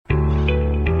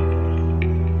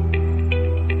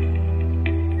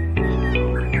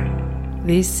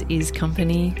This is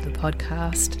Company, the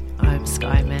podcast. I'm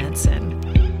Skye Manson.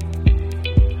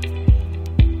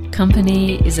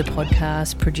 Company is a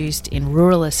podcast produced in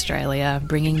rural Australia,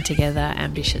 bringing together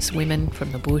ambitious women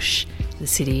from the bush, the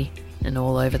city, and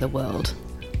all over the world.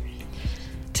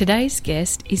 Today's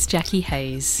guest is Jackie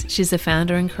Hayes. She's the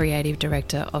founder and creative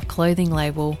director of clothing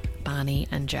label Barney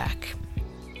and Jack.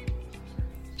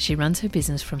 She runs her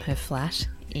business from her flat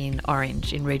in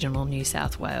Orange in regional New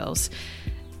South Wales,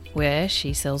 where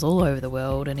she sells all over the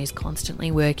world and is constantly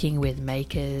working with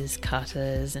makers,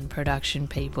 cutters and production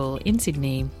people in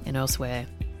Sydney and elsewhere.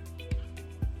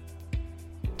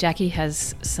 Jackie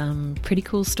has some pretty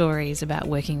cool stories about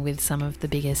working with some of the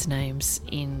biggest names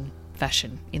in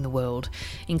fashion in the world,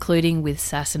 including with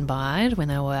Sass & Bide when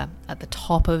they were at the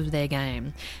top of their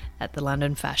game at the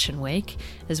London Fashion Week,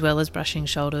 as well as brushing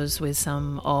shoulders with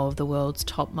some of the world's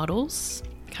top models,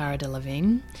 Cara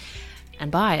Delevingne, and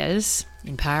buyers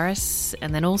in Paris,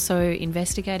 and then also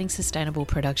investigating sustainable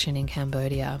production in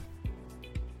Cambodia.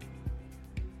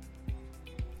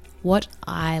 What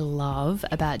I love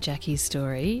about Jackie's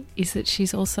story is that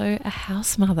she's also a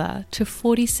house mother to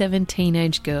 47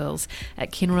 teenage girls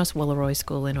at Kinross Woolloomooloo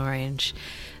School in Orange.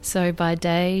 So by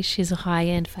day, she's a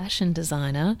high-end fashion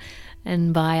designer,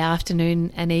 and by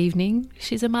afternoon and evening,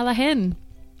 she's a mother hen.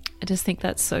 I just think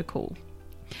that's so cool.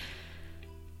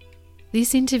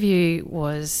 This interview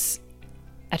was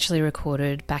actually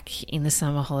recorded back in the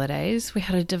summer holidays. We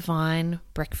had a divine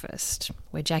breakfast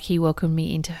where Jackie welcomed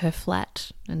me into her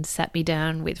flat and sat me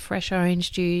down with fresh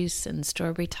orange juice and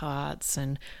strawberry tarts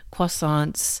and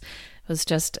croissants. It was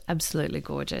just absolutely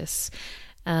gorgeous.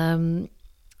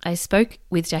 I spoke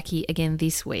with Jackie again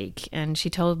this week, and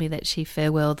she told me that she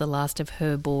farewelled the last of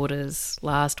her boarders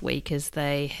last week as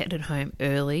they headed home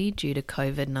early due to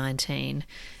COVID-19.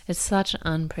 It's such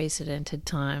unprecedented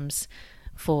times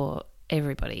for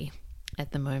everybody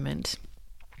at the moment.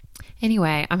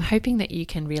 Anyway, I'm hoping that you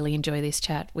can really enjoy this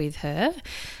chat with her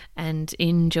and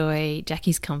enjoy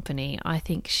Jackie's company. I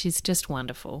think she's just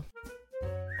wonderful.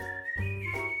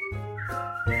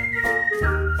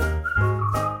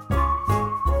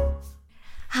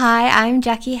 Hi, I'm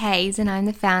Jackie Hayes and I'm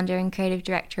the founder and creative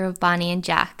director of Barney and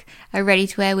Jack, a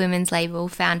ready-to-wear women's label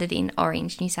founded in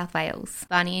Orange, New South Wales.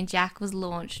 Barney and Jack was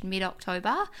launched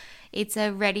mid-October. It's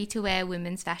a ready-to-wear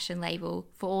women's fashion label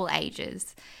for all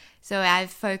ages. So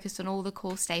I've focused on all the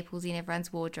core staples in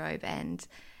everyone's wardrobe, and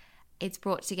it's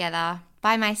brought together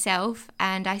by myself,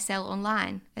 and I sell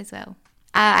online as well.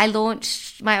 I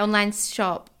launched my online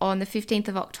shop on the 15th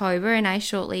of October, and I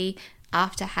shortly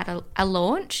after had a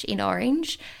launch in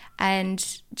Orange,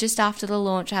 and just after the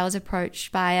launch I was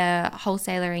approached by a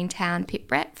wholesaler in town, Pip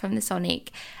Brett from the Sonic,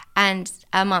 and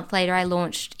a month later I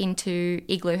launched into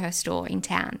Igloo, her store in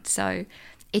town. So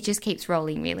it just keeps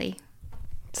rolling, really.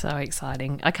 So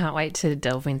exciting. I can't wait to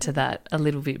delve into that a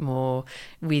little bit more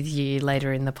with you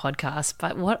later in the podcast.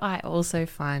 But what I also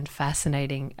find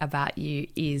fascinating about you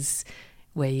is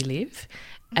where you live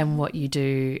and what you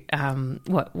do,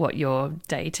 what your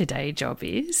day-to-day job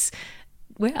is.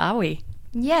 Where are we?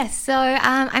 Yes, so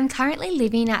I'm currently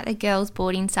living at the girls'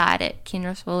 boarding side at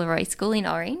Kinross Woolloomooloo School in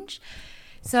Orange.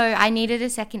 So I needed a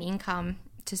second income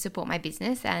to support my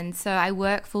business, and so I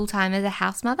work full-time as a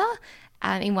house mother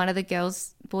in one of the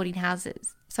girls' boarding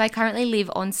houses. So I currently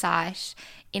live on site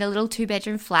in a little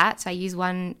 2-bedroom flat, so I use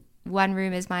one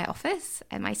room as my office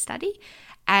and my study,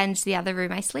 and the other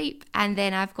room I sleep. And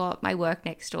then I've got my work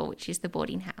next door, which is the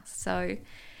boarding house. So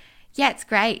yeah, it's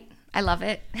great. I love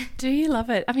it. Do you love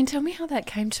it? I mean, tell me how that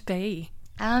came to be.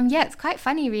 Yeah, it's quite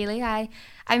funny, really. I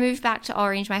moved back to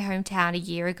Orange, my hometown, a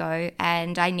year ago,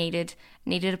 and I needed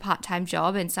a part-time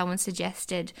job, and someone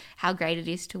suggested how great it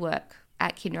is to work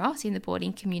at Kinross in the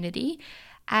boarding community.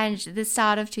 And the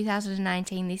start of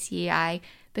 2019, this year, I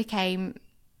became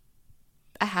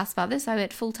a house mother, so I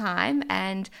went full time,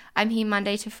 and I'm here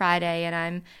Monday to Friday, and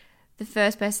I'm the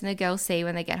first person the girls see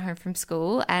when they get home from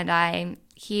school, and I'm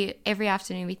here every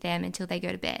afternoon with them until they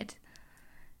go to bed.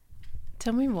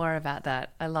 Tell me more about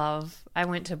that. I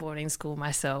went to boarding school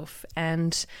myself,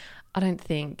 and I don't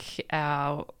think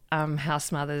our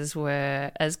house mothers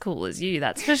were as cool as you,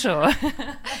 that's for sure.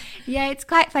 Yeah, it's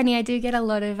quite funny. I do get a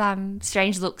lot of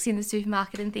strange looks in the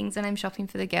supermarket and things when I'm shopping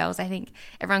for the girls. I think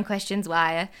everyone questions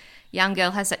why a young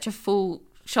girl has such a full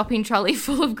shopping trolley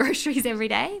full of groceries every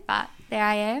day, but there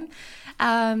I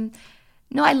am.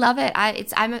 No, I love it.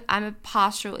 It's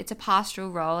a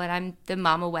pastoral role, and I'm the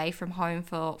mum away from home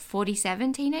for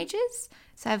 47 teenagers.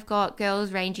 So I've got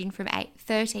girls ranging from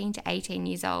 13 to 18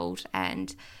 years old,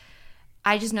 and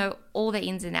I just know all the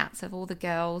ins and outs of all the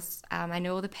girls. I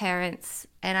know all the parents,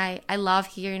 and I love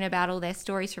hearing about all their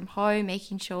stories from home,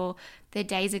 making sure their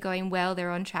days are going well,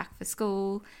 they're on track for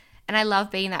school. And I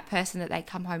love being that person that they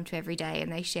come home to every day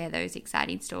and they share those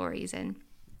exciting stories, and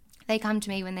they come to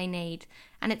me when they need.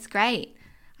 And it's great.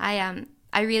 I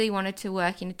really wanted to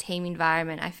work in a team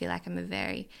environment. I feel like I'm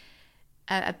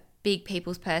a big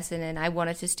people's person, and I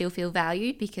wanted to still feel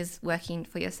valued, because working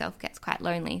for yourself gets quite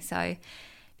lonely. So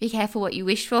be careful what you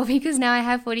wish for, because now I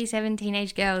have 47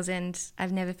 teenage girls and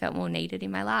I've never felt more needed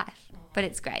in my life. But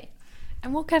it's great.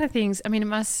 And what kind of things, I mean, it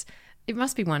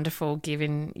must be wonderful,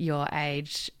 given your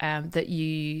age, that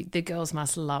the girls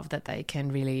must love that they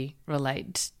can really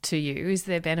relate to you. Is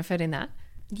there benefit in that?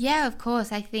 Yeah, of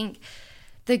course. I think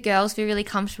the girls feel really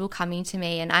comfortable coming to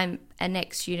me, and I'm an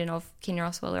ex-student of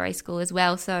Kinross Woolloomoollee School as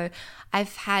well, so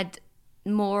I've had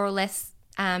more or less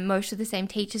most of the same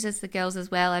teachers as the girls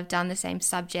as well. I've done the same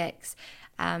subjects,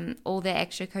 all their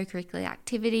extra co-curricular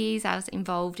activities I was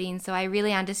involved in, so I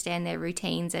really understand their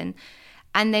routines, and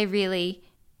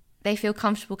they feel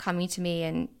comfortable coming to me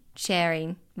and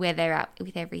sharing where they're at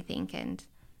with everything, and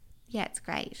yeah, it's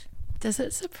great. Does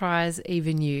it surprise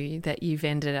even you that you've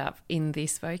ended up in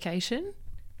this vocation?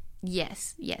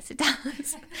 Yes, it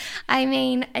does. I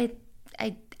mean,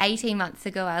 18 months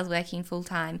ago I was working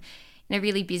full-time in a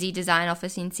really busy design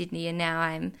office in Sydney, and now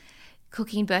I'm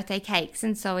cooking birthday cakes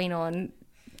and sewing on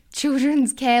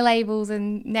children's care labels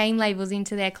and name labels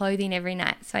into their clothing every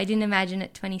night. So I didn't imagine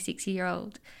at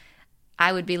 26-year-old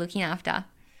I would be looking after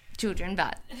children,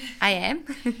 but I am.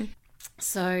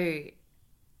 So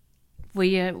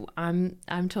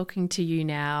I'm talking to you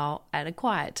now at a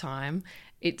quiet time.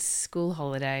 It's school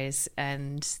holidays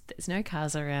and there's no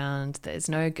cars around, there's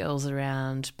no girls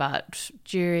around, but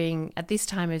at this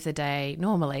time of the day,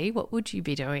 normally, what would you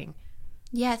be doing?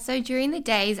 Yeah, so during the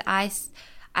days I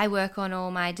work on all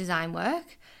my design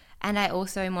work, and I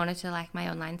also monitor like my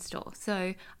online store.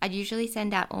 So I'd usually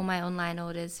send out all my online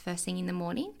orders first thing in the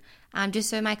morning, just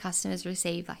so my customers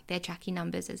receive like their tracking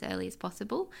numbers as early as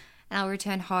possible. And I'll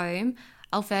return home.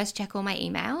 I'll first check all my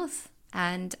emails,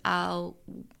 and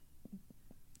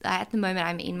at the moment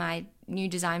I'm in my new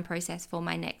design process for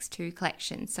my next 2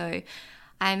 collections. So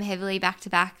I'm heavily back to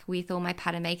back with all my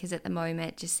pattern makers at the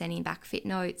moment, just sending back fit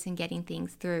notes and getting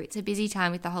things through. It's a busy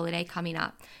time with the holiday coming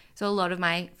up. So a lot of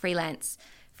my freelancers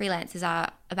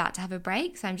are about to have a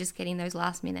break. So I'm just getting those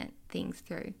last minute things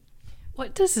through.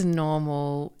 What does a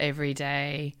normal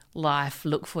everyday life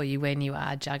look for you when you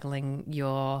are juggling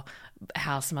your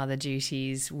house mother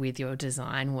duties with your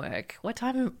design work? What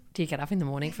time do you get up in the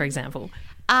morning, for example?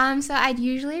 So I'd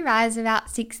usually rise about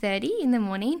 6:30 in the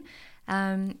morning.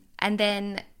 And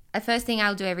then the first thing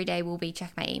I'll do every day will be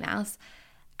check my emails.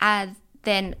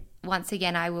 Then once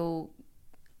again, I will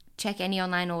check any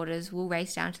online orders. We'll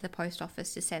race down to the post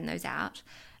office to send those out.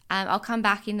 I'll come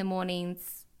back in the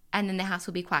mornings, and then the house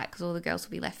will be quiet because all the girls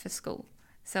will be left for school.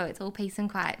 So it's all peace and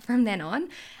quiet from then on.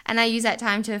 And I use that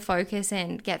time to focus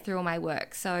and get through all my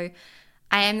work. So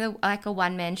I am like a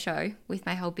one-man show with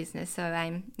my whole business. So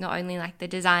I'm not only like the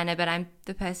designer, but I'm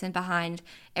the person behind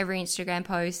every Instagram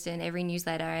post and every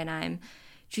newsletter. And I'm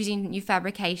choosing new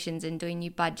fabrications and doing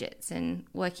new budgets and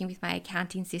working with my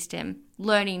accounting system,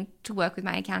 learning to work with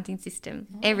my accounting system.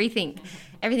 Everything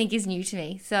is new to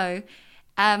me. So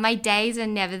my days are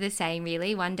never the same,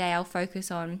 really. One day I'll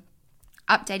focus on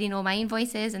updating all my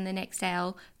invoices, and the next day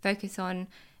I'll focus on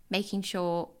making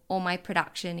sure all my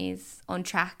production is on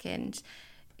track and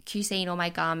QCing all my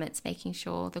garments, making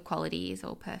sure the quality is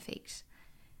all perfect.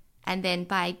 And then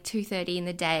by 2:30 in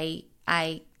the day,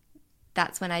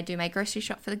 that's when I do my grocery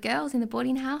shop for the girls in the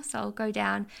boarding house. I'll go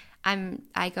down,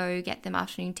 I go get them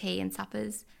afternoon tea and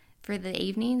suppers for the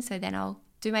evening. So then I'll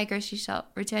do my grocery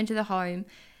shop, return to the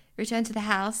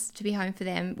house to be home for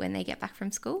them when they get back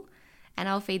from school. And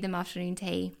I'll feed them afternoon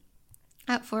tea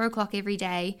at 4 o'clock every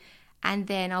day. And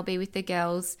then I'll be with the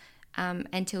girls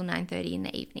until 9:30 in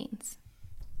the evenings.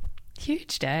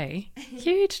 Huge day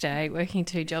working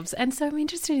 2 jobs. And so I'm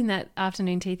interested in that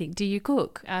afternoon tea thing. Do you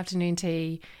cook afternoon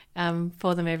tea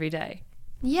for them every day?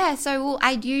 Yeah, so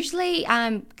I'd usually,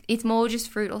 it's more just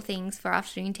fruit or things for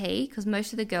afternoon tea, because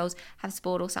most of the girls have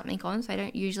sport or something on, so I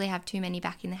don't usually have too many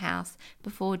back in the house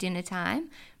before dinner time.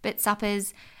 But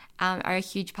suppers are a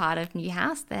huge part of New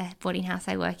House, the boarding house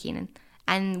I work in,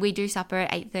 and we do supper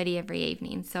at 8:30 every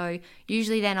evening. So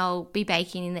usually then I'll be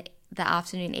baking in the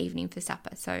afternoon, evening for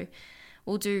supper. So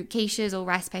we'll do quiches or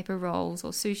rice paper rolls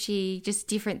or sushi, just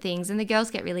different things, and the girls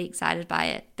get really excited by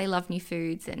it. They love new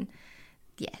foods, and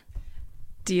yeah.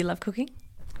 Do you love cooking?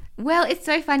 Well, it's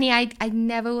so funny. I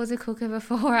never was a cooker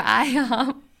before.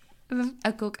 I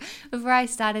a cook before I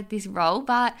started this role,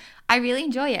 but I really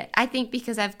enjoy it. I think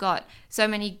because I've got so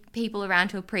many people around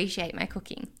to appreciate my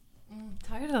cooking.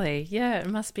 Totally. Yeah, it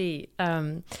must be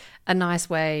a nice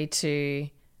way to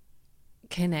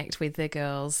connect with the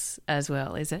girls as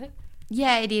well, is it?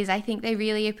 Yeah, it is. I think they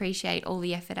really appreciate all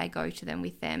the effort I go to them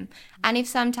with them. And if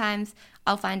sometimes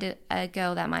I'll find a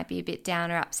girl that might be a bit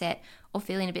down or upset or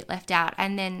feeling a bit left out,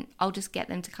 and then I'll just get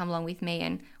them to come along with me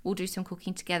and we'll do some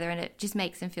cooking together, and it just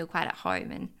makes them feel quite at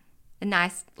home and a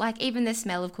nice, like even the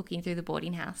smell of cooking through the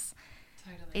boarding house.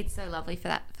 Totally. It's so lovely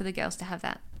for the girls to have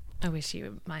that. I wish you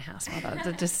were my house mother.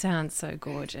 That just sounds so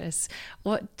gorgeous.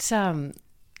 What do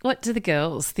the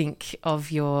girls think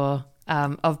of your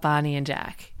of Barney and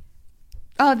Jack?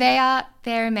 Oh,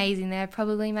 they're amazing. They're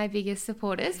probably my biggest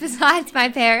supporters besides my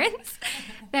parents.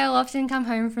 They'll often come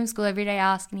home from school every day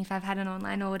asking if I've had an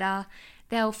online order.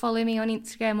 They'll follow me on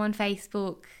Instagram, on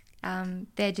Facebook.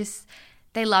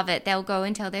 They love it. They'll go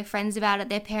and tell their friends about it.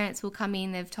 Their parents will come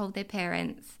in. They've told their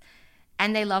parents,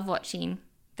 and they love watching.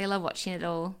 They love watching it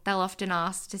all. They'll often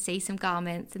ask to see some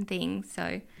garments and things.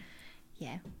 So,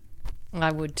 yeah.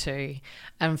 I would too.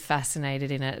 I'm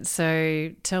fascinated in it.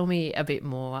 So tell me a bit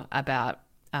more about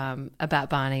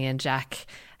Barney and Jack.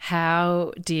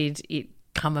 How did it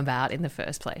come about in the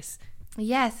first place?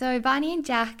 Yeah, so Barney and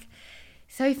Jack,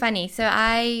 so funny. So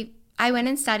I went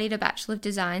and studied a Bachelor of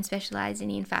Design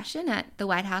specialising in fashion at the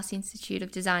White House Institute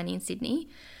of Design in Sydney.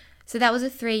 So that was a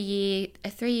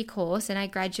three-year course, and I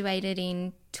graduated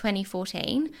in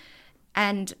 2014.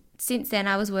 And since then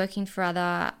I was working for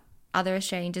other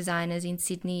Australian designers in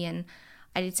Sydney, and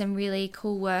I did some really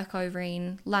cool work over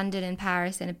in London and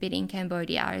Paris and a bit in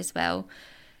Cambodia as well.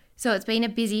 So it's been a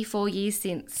busy 4 years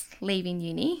since leaving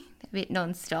uni, a bit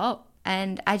non-stop,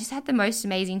 and I just had the most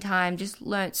amazing time, just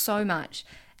learnt so much.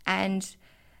 And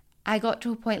I got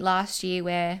to a point last year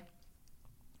where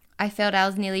I felt I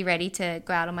was nearly ready to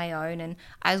go out on my own, and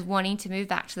I was wanting to move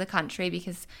back to the country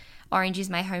because Orange is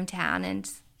my hometown,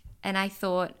 and I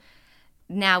thought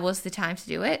now was the time to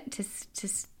do it,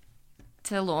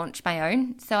 to launch my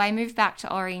own. So I moved back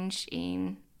to Orange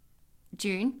in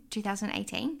June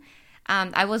 2018.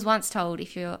 I was once told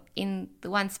if you're in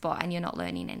the one spot and you're not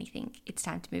learning anything, it's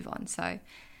time to move on. So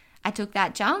I took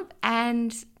that jump,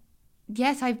 and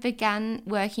yes, I began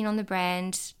working on the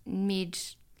brand mid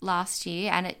last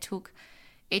year, and it took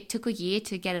a year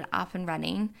to get it up and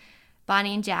running.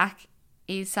 Barney and Jack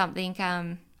is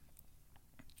something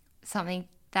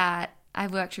that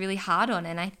I've worked really hard on,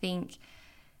 and I think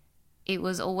it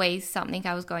was always something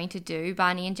I was going to do.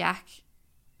 Barney and Jack,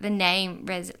 the name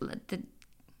the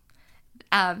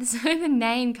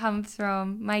name comes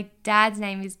from my dad's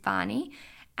name is Barney,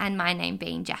 and my name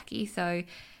being Jackie. So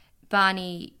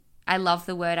Barney, I love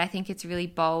the word. I think it's really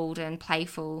bold and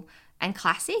playful and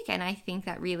classic, and I think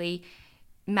that really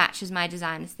matches my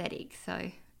design aesthetic.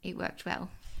 So it worked well.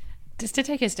 Just to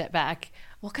take a step back,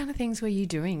 what kind of things were you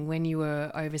doing when you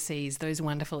were overseas, those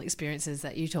wonderful experiences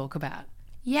that you talk about?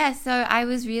 Yeah, so I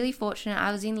was really fortunate.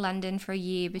 I was in London for a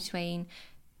year between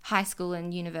high school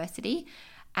and university,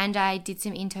 and I did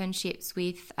some internships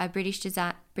with a British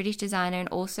designer and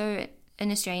also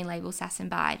an Australian label, Sass &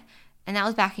 Bide, and that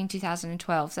was back in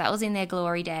 2012, so that was in their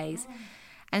glory days. Oh.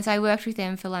 And so I worked with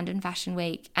them for London Fashion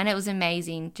Week, and it was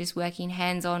amazing just working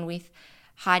hands-on with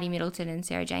Heidi Middleton and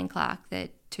Sarah Jane Clark, the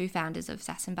two founders of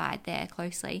Sass & Bide, there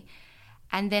closely.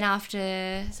 And then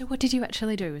after... So what did you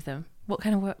actually do with them? What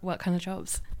kind of work, what kind of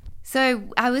jobs? So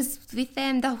I was with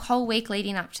them the whole week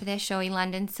leading up to their show in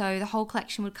London. So the whole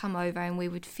collection would come over and we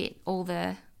would fit all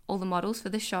the models for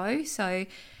the show. So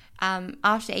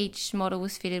after each model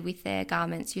was fitted with their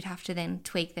garments, you'd have to then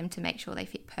tweak them to make sure they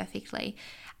fit perfectly.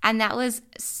 And that was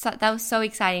so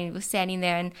exciting. We were standing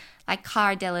there, and like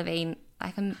Cara Delevingne,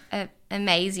 like an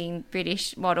amazing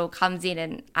British model, comes in,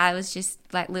 and I was just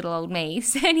like little old me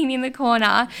standing in the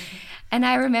corner. And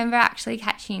I remember actually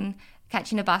catching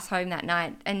a bus home that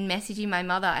night and messaging my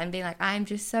mother and being like, I'm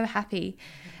just so happy.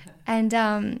 And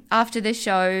after the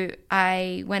show,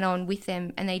 I went on with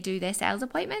them, and they do their sales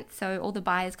appointments. So all the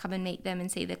buyers come and meet them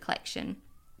and see the collection.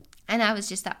 And I was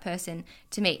just that person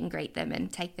to meet and greet them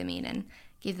and take them in and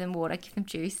give them water, give them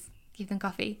juice, give them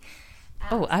coffee.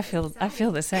 I feel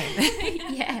the same.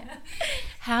 Yeah.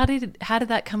 How did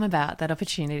that come about, that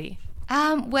opportunity?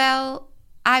 Well,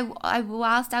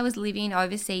 whilst I was living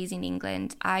overseas in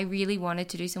England, I really wanted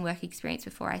to do some work experience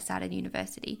before I started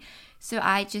university. So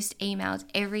I just emailed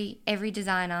every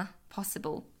designer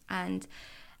possible, and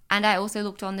I also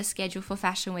looked on the schedule for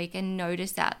Fashion Week and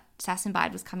noticed that Sass &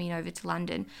 Bide was coming over to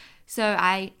London. So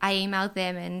I emailed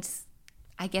them, and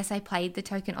I guess I played the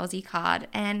token Aussie card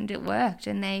and it worked.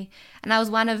 And I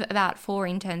was one of about 4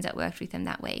 interns that worked with them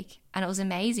that week. And it was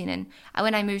amazing. And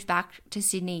when I moved back to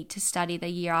Sydney to study the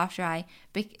year after, I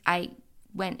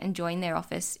went and joined their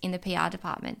office in the PR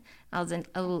department. I was a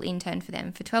little intern for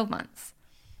them for 12 months.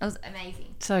 It was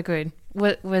amazing. So good.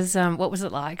 What was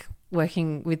it like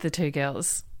working with the 2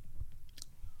 girls?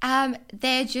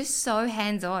 They're just so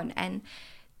hands-on, and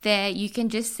you can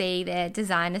just see their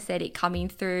design aesthetic coming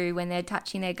through when they're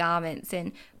touching their garments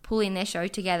and pulling their show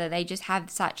together. They just have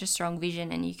such a strong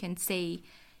vision, and you can see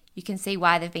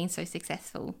why they've been so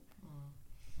successful.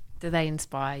 Do they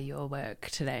inspire your work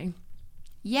today?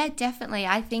 Yeah, definitely.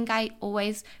 I think I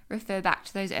always refer back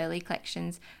to those early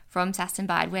collections from Sass &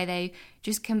 Bide where they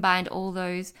just combined all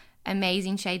those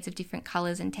amazing shades of different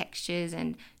colours and textures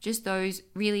and just those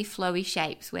really flowy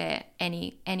shapes where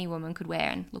any woman could wear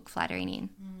and look flattering in.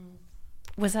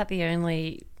 Was that the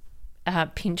only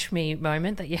pinch me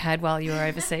moment that you had while you were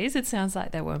overseas? It sounds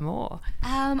like there were more.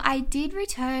 I did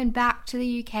return back to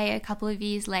the UK a couple of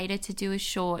years later to do a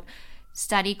short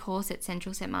study course at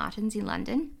Central St Martin's in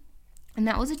London. And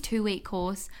that was a 2-week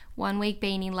course, 1 week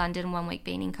being in London, 1 week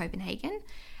being in Copenhagen.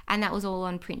 And that was all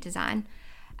on print design.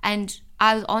 And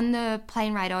I was on the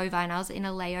plane ride over and I was in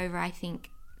a layover, I think,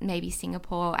 maybe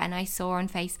Singapore. And I saw on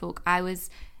Facebook, I was,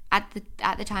 at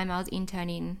the time I was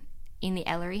interning in the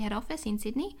Ellery head office in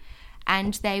Sydney.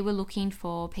 And they were looking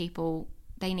for people,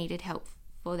 they needed help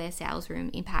for their sales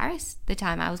room in Paris, the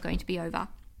time I was going to be over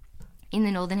in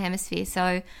the Northern Hemisphere.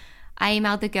 So I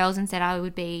emailed the girls and said I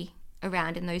would be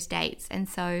around in those dates, and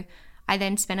so I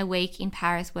then spent a week in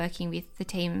Paris working with the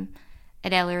team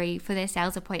at Ellery for their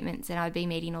sales appointments, and I'd be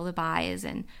meeting all the buyers,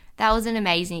 and that was an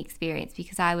amazing experience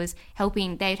because I was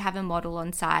helping. They'd have a model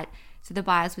on site, so the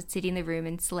buyers would sit in the room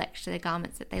and select the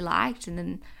garments that they liked, and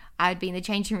then I'd be in the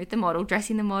changing room with the model,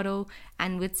 dressing the model,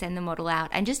 and would send the model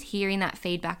out, and just hearing that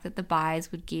feedback that the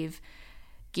buyers would give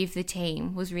the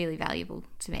team was really valuable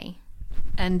to me.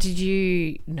 And did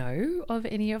you know of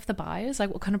any of the buyers?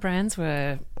 Like, what kind of brands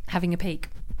were having a peek?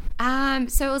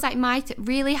 So it was like my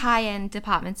really high-end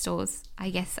department stores, I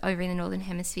guess, over in the Northern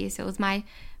Hemisphere. So it was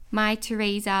my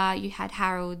Teresa, you had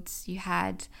Harrods, you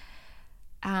had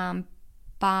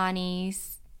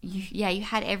Barney's, you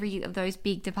had every of those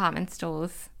big department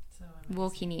stores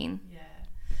walking in. Yeah.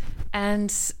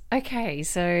 And, okay,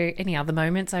 so any other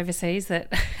moments overseas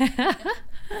that...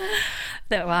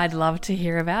 that I'd love to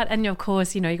hear about? And of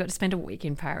course, you got to spend a week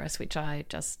in Paris, which I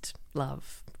just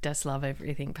love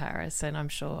everything Paris, and I'm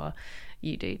sure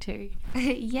you do too.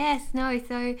 Yes, no,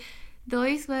 so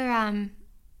those were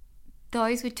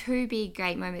 2 big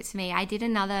great moments for me. I did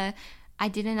another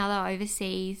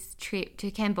overseas trip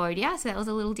to Cambodia, so that was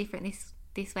a little different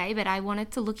this way, but I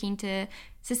wanted to look into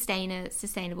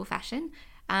sustainable fashion.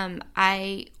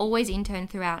 I always interned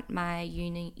throughout my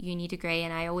uni degree,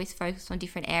 and I always focused on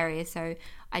different areas. So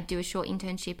I'd do a short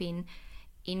internship in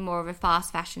more of a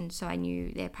fast fashion, so I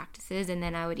knew their practices, and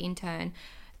then I would intern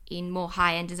in more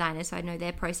high-end designers, so I know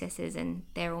their processes, and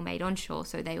they're all made onshore,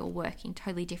 so they all work in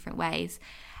totally different ways.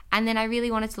 And then I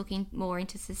really wanted to look more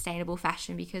into sustainable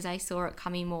fashion because I saw it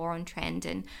coming more on trend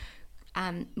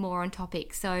and more on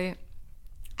topic. So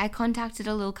I contacted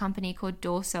a little company called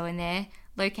Dorso, and they're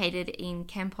located in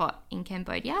Kampot in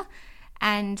Cambodia,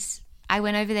 and I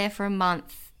went over there for a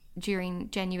month during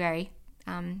January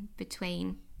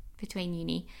between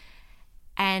uni,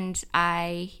 and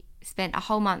I spent a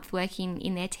whole month working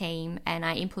in their team, and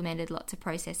I implemented lots of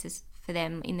processes for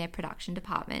them in their production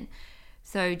department.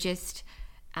 So just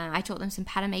I taught them some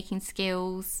pattern making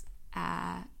skills,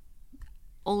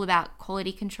 all about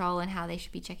quality control and how they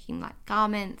should be checking like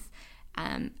garments.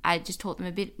 I just taught them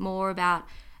a bit more about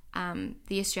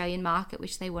the Australian market,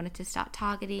 which they wanted to start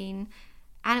targeting,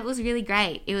 and it was really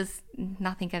great. It was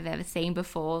nothing I've ever seen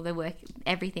before. The work,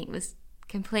 everything was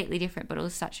completely different, but it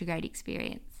was such a great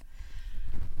experience.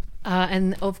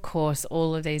 And of course,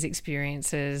 all of these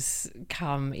experiences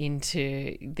come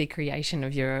into the creation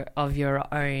of your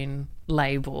own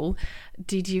label.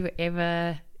 Did you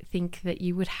ever think that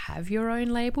you would have your own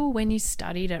label when you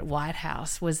studied at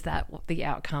Whitehouse? Was that the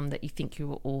outcome that you think you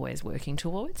were always working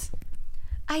towards?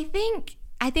 I think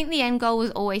the end goal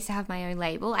was always to have my own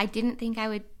label. I didn't think I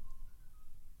would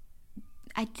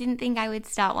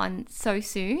start one so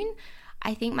soon.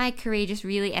 I think my career just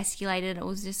really escalated. It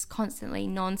was just constantly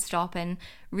non-stop and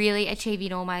really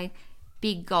achieving all my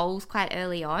big goals quite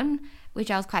early on,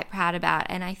 which I was quite proud about.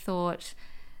 And I thought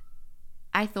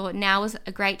now was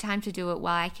a great time to do it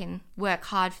while I can work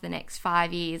hard for the next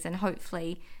 5 years, and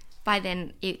hopefully by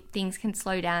then things can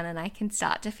slow down and I can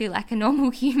start to feel like a normal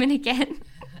human again.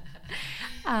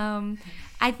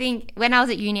 I think when I was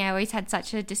at uni, I always had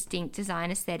such a distinct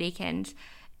design aesthetic, and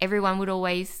everyone would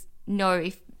always know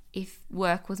if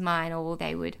work was mine, or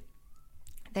they would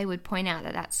point out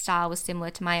that style was similar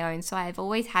to my own. So I've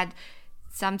always had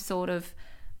some sort of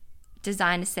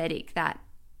design aesthetic that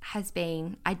has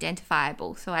been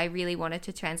identifiable. So I really wanted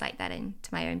to translate that into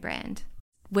my own brand.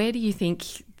 Where do you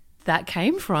think that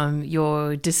came from,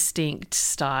 your distinct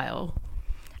style?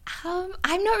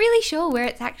 I'm not really sure where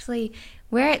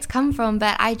it's come from,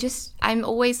 but I'm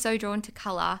always so drawn to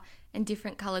colour and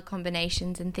different colour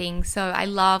combinations and things. So I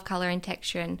love colour and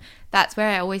texture, and that's where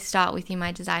I always start with in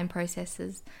my design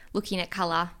processes, looking at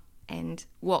colour and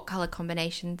what colour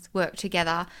combinations work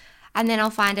together. And then I'll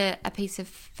find a piece of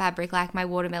fabric like my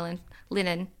watermelon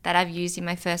linen that I've used in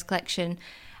my first collection,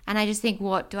 and I just think,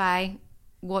 what do I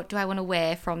want to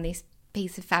wear from this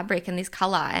piece of fabric and this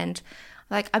colour, and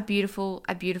like a beautiful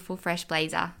fresh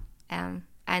blazer,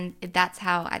 and that's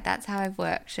how I've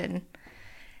worked,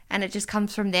 and it just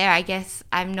comes from there. I guess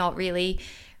I'm not really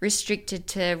restricted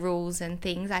to rules and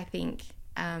things. I think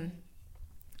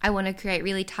I want to create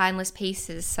really timeless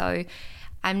pieces, so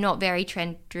I'm not very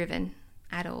trend driven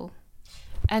at all.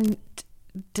 And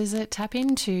does it tap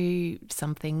into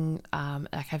something,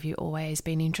 like, have you always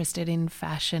been interested in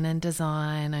fashion and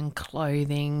design and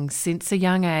clothing since a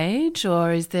young age,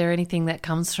 or is there anything that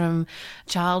comes from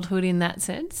childhood in that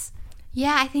sense?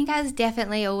 Yeah, I think I was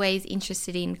definitely always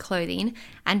interested in clothing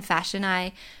and fashion.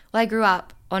 I grew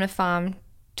up on a farm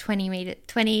 20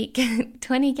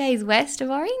 k's west of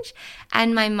Orange,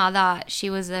 and my mother, she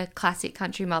was a classic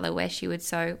country mother where she would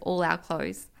sew all our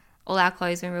clothes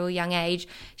when we were a young age.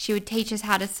 She would teach us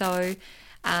how to sew.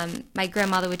 My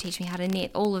grandmother would teach me how to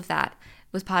knit. All of that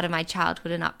was part of my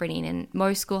childhood and upbringing. And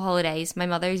most school holidays, my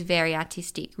mother is very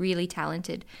artistic, really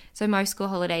talented. So most school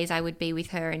holidays I would be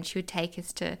with her, and she would take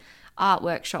us to art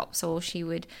workshops, or she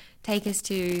would take us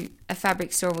to a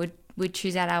fabric store and would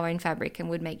choose out our own fabric and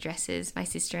would make dresses, my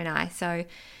sister and I. So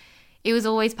it was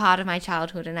always part of my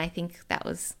childhood, and I think that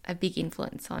was a big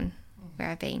influence on where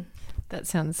I've been. That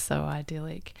sounds so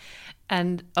idyllic.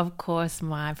 And of course,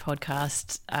 my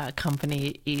podcast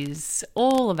company is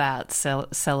all about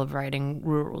celebrating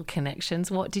rural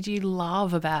connections. What did you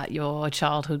love about your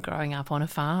childhood growing up on a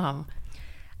farm?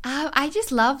 I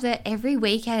just love that every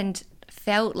weekend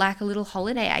felt like a little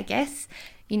holiday, I guess.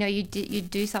 You know,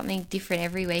 you'd do something different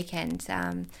every weekend.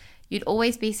 You'd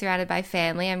always be surrounded by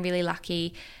family. I'm really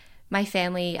lucky. My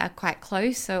family are quite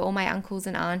close, so all my uncles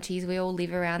and aunties, we all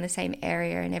live around the same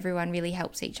area, and everyone really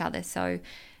helps each other. So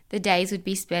the days would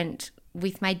be spent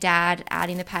with my dad out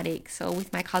in the paddocks, or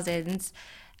with my cousins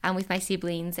and with my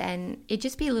siblings, and it'd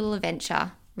just be a little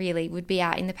adventure, really. We'd be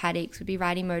out in the paddocks, we'd be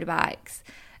riding motorbikes,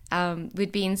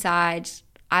 we'd be inside.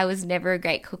 I was never a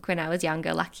great cook when I was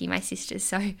younger. Lucky my sister's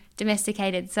so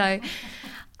domesticated, so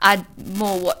I'd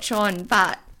more watch on.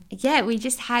 But yeah, we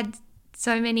just had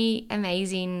so many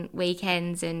amazing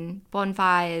weekends and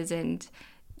bonfires and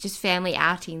just family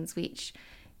outings, which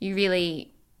you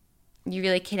really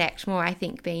connect more, I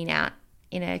think, being out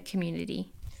in a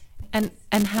community. And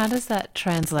how does that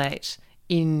translate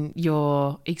in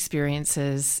your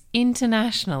experiences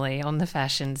internationally on the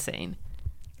fashion scene?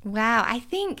 Wow, I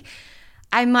think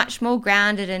I'm much more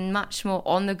grounded and much more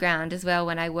on the ground as well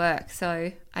when I work.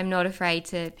 So I'm not afraid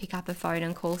to pick up a phone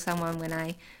and call someone when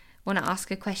I want to ask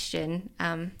a question,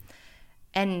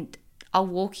 and I'll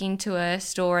walk into a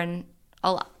store and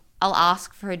I'll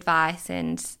ask for advice.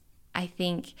 And I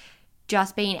think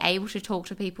just being able to talk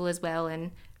to people as well,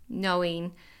 and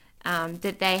knowing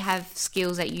that they have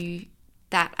skills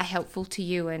that are helpful to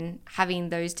you, and having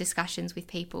those discussions with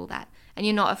people and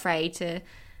you're not afraid to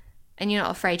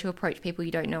approach people you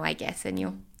don't know, I guess, and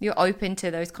you're open to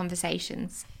those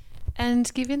conversations.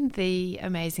 And given the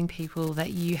amazing people that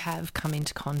you have come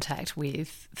into contact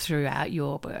with throughout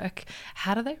your work,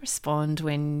 how do they respond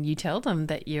when you tell them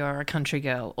that you're a country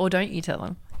girl, or don't you tell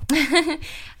them?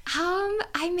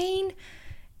 I mean,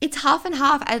 it's half and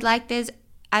half. There's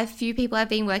a few people I've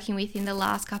been working with in the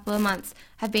last couple of months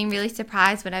have been really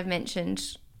surprised when I've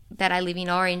mentioned that I live in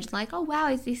Orange. Like, oh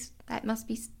wow, that must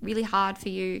be really hard for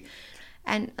you.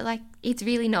 And it's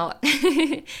really not.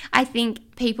 I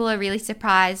think people are really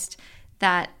surprised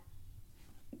that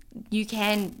you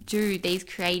can do these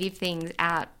creative things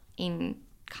out in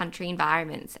country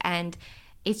environments, and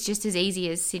it's just as easy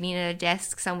as sitting at a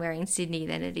desk somewhere in Sydney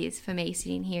than it is for me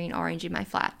sitting here in Orange in my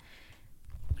flat.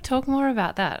 Talk more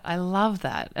about that. I love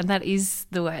that. And that is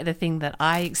the thing that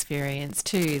I experience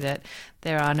too, that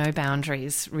there are no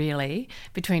boundaries really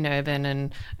between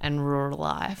urban and rural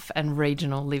life and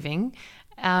regional living.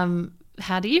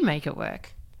 How do you make it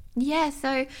work? Yeah,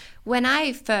 so when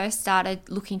I first started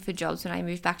looking for jobs when I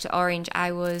moved back to Orange,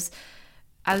 I was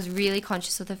really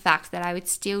conscious of the fact that I would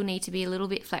still need to be a little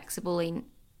bit flexible in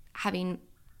having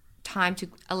time to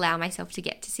allow myself to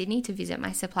get to Sydney to visit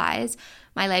my suppliers.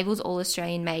 My label's all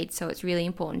Australian made, so it's really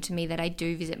important to me that I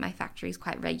do visit my factories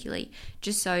quite regularly,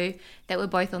 just so that we're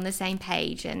both on the same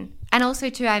page. And also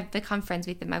too, I've become friends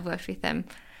with them. I've worked with them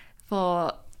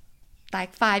for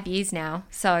like 5 years now,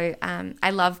 so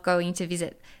I love going to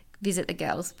visit the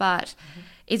girls. But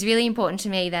it's really important to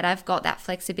me that I've got that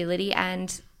flexibility,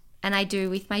 and I do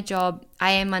with my job.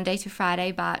 I am Monday to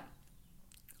Friday, but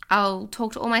I'll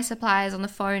talk to all my suppliers on the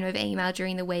phone, over email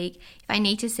during the week. If I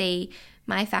need to see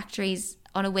my factories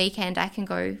on a weekend, I can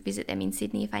go visit them in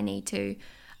Sydney if I need to.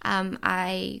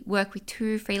 I work with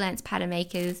 2 freelance pattern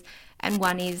makers, and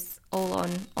one is all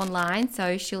online,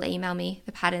 so she'll email me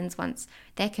the patterns once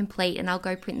they're complete, and I'll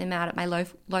go print them out at my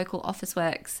local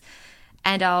Officeworks,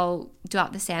 and I'll do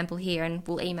up the sample here, and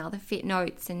we'll email the fit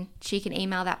notes, and she can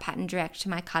email that pattern direct to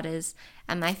my cutters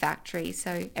and my factory.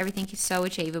 So everything is so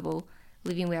achievable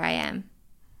living where I am.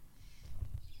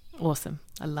 Awesome.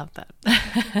 I love that.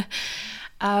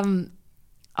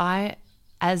 I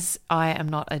am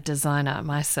not a designer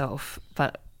myself,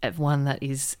 but one that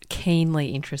is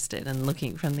keenly interested and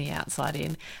looking from the outside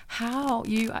in. How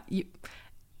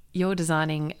you're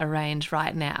designing a range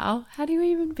right now, how do you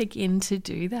even begin to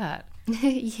do that?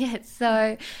 Yeah,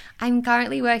 so I'm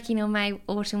currently working on my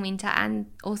autumn winter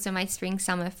and also my spring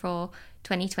summer for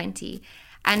 2020.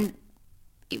 And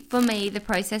for me, the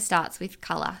process starts with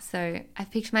colour. So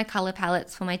I've picked my colour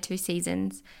palettes for my 2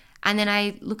 seasons, and then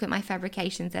I look at my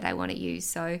fabrications that I want to use.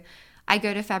 So I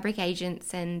go to fabric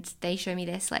agents and they show me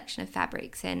their selection of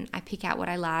fabrics, and I pick out what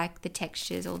I like, the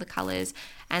textures, all the colours,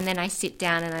 and then I sit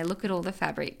down and I look at all the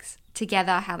fabrics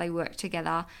together, how they work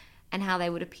together and how they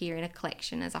would appear in a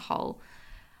collection as a whole.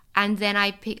 And then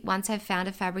I pick, once I've found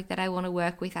a fabric that I want to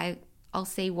work with, I'll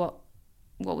see what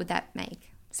would that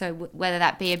make. So whether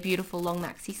that be a beautiful long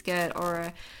maxi skirt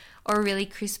or a really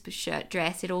crisp shirt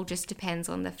dress, it all just depends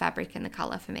on the fabric and the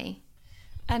colour for me.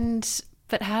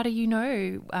 But how do you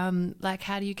know,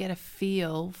 how do you get a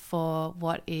feel for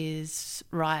what is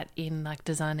right in like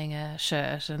designing a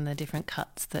shirt and the different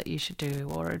cuts that you should do,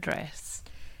 or a dress?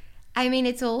 I mean,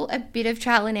 it's all a bit of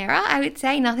trial and error. I would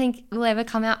say nothing will ever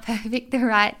come out perfect, the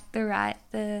right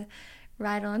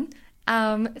on.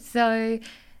 So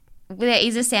there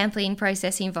is a sampling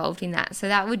process involved in that. So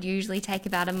that would usually take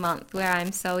about a month, where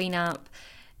I'm sewing up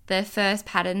the first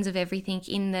patterns of everything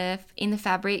in the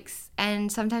fabrics,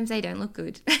 and sometimes they don't look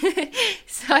good.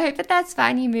 But that's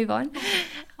fine, you move on.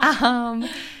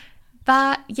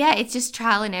 But yeah, it's just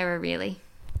trial and error really.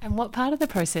 And what part of the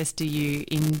process do you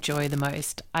enjoy the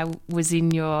most? I was in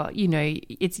your,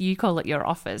 you call it your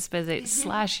office, but it's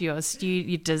 / your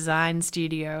design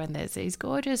studio, and there's these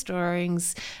gorgeous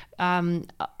drawings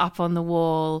up on the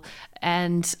wall,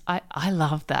 and I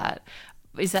love that.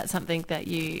 Is that something that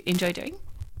you enjoy doing?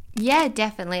 Yeah,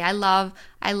 definitely. I love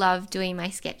doing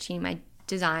my sketching, my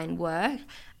design work.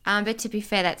 But to be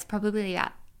fair, that's probably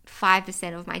about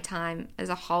 5% of my time as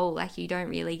a whole. Like, you don't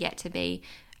really get to be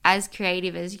as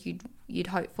creative as you'd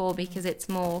hope for, because it's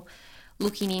more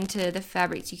looking into the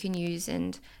fabrics you can use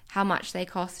and how much they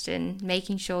cost, and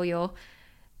making sure your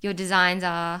designs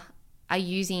are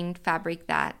using fabric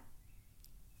that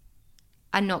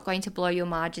are not going to blow your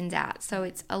margins out. So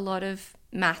it's a lot of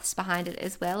maths behind it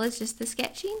as well as just the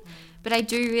sketching. But I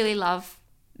do really love,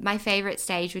 my favourite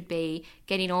stage would be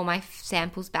getting all my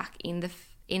samples back in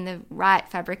the right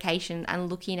fabrication and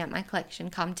looking at my collection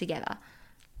come together.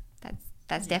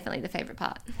 That's definitely the favourite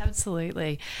part.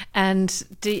 Absolutely. And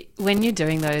when you're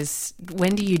doing those,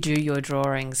 when do you do your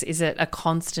drawings? Is it a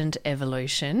constant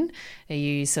evolution? Are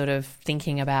you sort of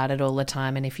thinking about it all the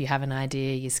time, and if you have an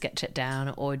idea, you sketch it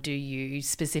down, or do you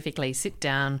specifically sit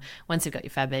down once you've got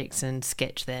your fabrics and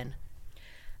sketch then?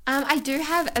 I do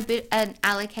have an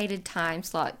allocated time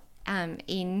slot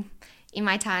in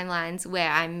my timelines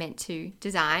where I'm meant to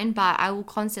design, but I will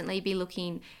constantly be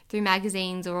looking through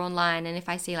magazines or online, and if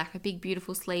I see like a big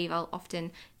beautiful sleeve, I'll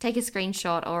often take a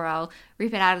screenshot, or I'll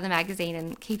rip it out of the magazine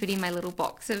and keep it in my little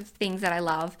box of things that I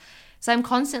love. So I'm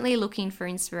constantly looking for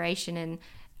inspiration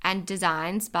and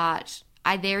designs, but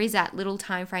there is that little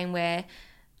time frame where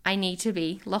I need to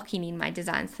be locking in my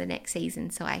designs for the next season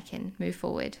so I can move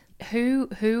forward. Who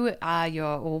are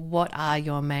what are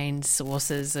your main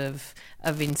sources of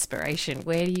inspiration?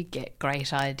 Where do you get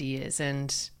great ideas,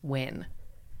 and when?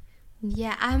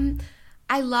 Yeah,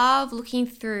 I love looking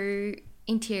through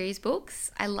interiors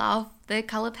books. I love the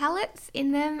colour palettes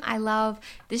in them. I love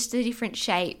just the different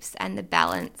shapes and the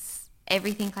balance,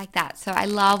 everything like that. So I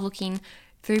love looking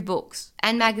through books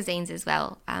and magazines as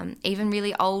well. Even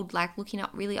really old, like looking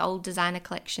up really old designer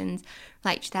collections,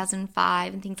 like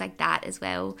 2005 and things like that as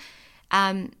well.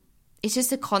 It's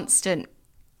just a constant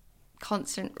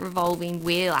revolving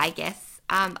wheel, I guess.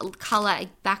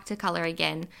 Back to colour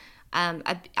again.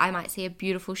 I might see a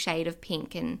beautiful shade of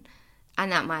pink and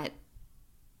that might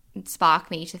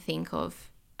spark me to think of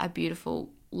a beautiful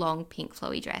long pink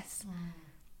flowy dress.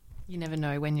 You never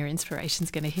know when your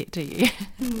inspiration's going to hit, do you?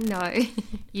 No.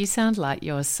 You sound like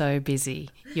you're so busy.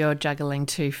 You're juggling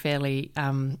two fairly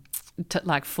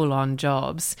full-on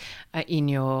jobs in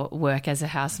your work as a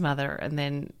house mother and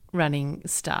then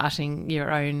starting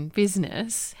your own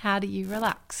business. How do you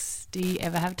relax? Do you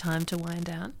ever have time to wind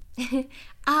down?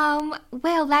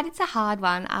 Well, that is a hard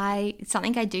one. It's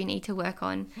something I do need to work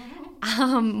on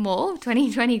more.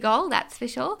 2020 goal, that's for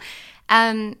sure.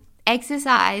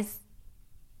 Exercise,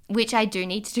 which I do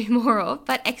need to do more of,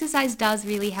 but exercise does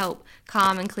really help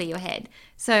calm and clear your head.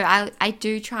 So I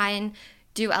do try and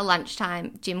do a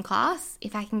lunchtime gym class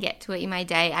if I can get to it in my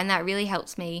day, and that really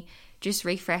helps me just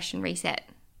refresh and reset.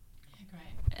 Yeah,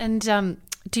 great. And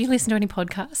do you listen to any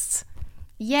podcasts?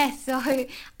 Yes, so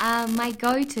my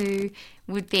go-to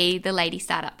would be the Lady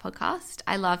Startup podcast.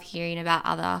 I love hearing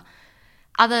about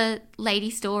other lady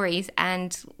stories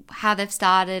and how they've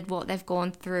started, what they've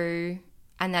gone through,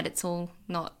 and that it's all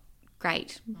not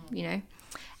great, you know.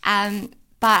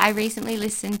 But I recently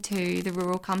listened to The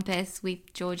Rural Compass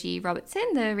with Georgie Robertson,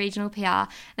 the regional PR, and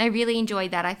I really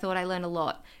enjoyed that. I thought I learned a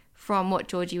lot from what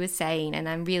Georgie was saying, and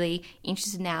I'm really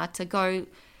interested now to go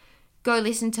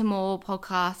listen to more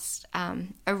podcasts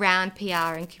around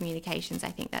PR and communications. I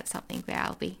think that's something where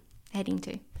I'll be heading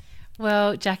to.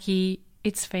 Well, Jackie,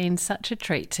 it's been such a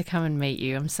treat to come and meet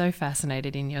you. I'm so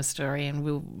fascinated in your story, and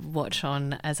we'll watch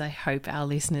on, as I hope our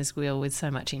listeners will, with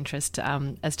so much interest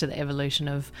as to the evolution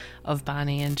of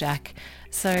Barney and Jack.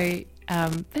 So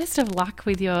best of luck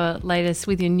with your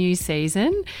new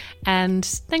season, and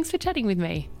thanks for chatting with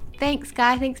me. Thanks,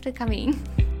 Guy. Thanks for coming.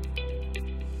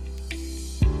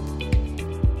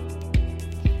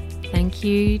 Thank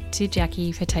you to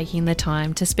Jackie for taking the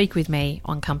time to speak with me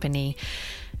on Company,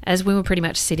 as we were pretty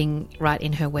much sitting right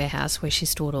in her warehouse where she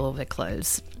stored all of her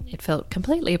clothes. It felt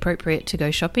completely appropriate to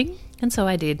go shopping, and so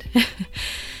I did.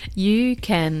 You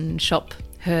can shop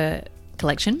her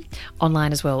collection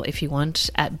online as well if you want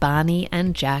at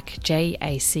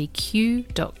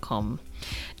barneyandjack.com.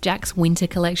 Jack's winter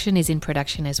collection is in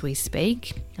production as we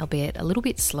speak, albeit a little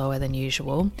bit slower than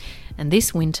usual, and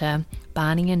this winter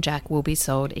Barney and Jack will be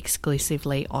sold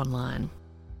exclusively online.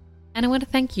 And I want to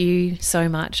thank you so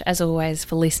much, as always,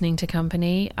 for listening to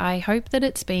Company. I hope that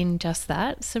it's been just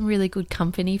that, some really good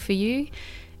company for you,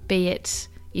 be it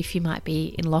if you might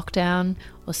be in lockdown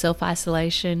or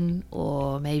self-isolation,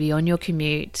 or maybe on your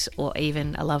commute, or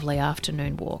even a lovely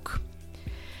afternoon walk.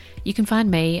 You can find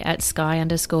me at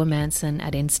Sky_Manson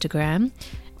at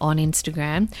on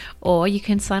Instagram, or you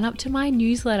can sign up to my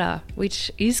newsletter,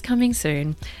 which is coming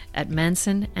soon, at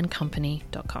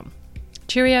mansonandcompany.com.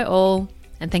 Cheerio all,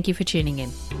 and thank you for tuning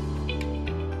in.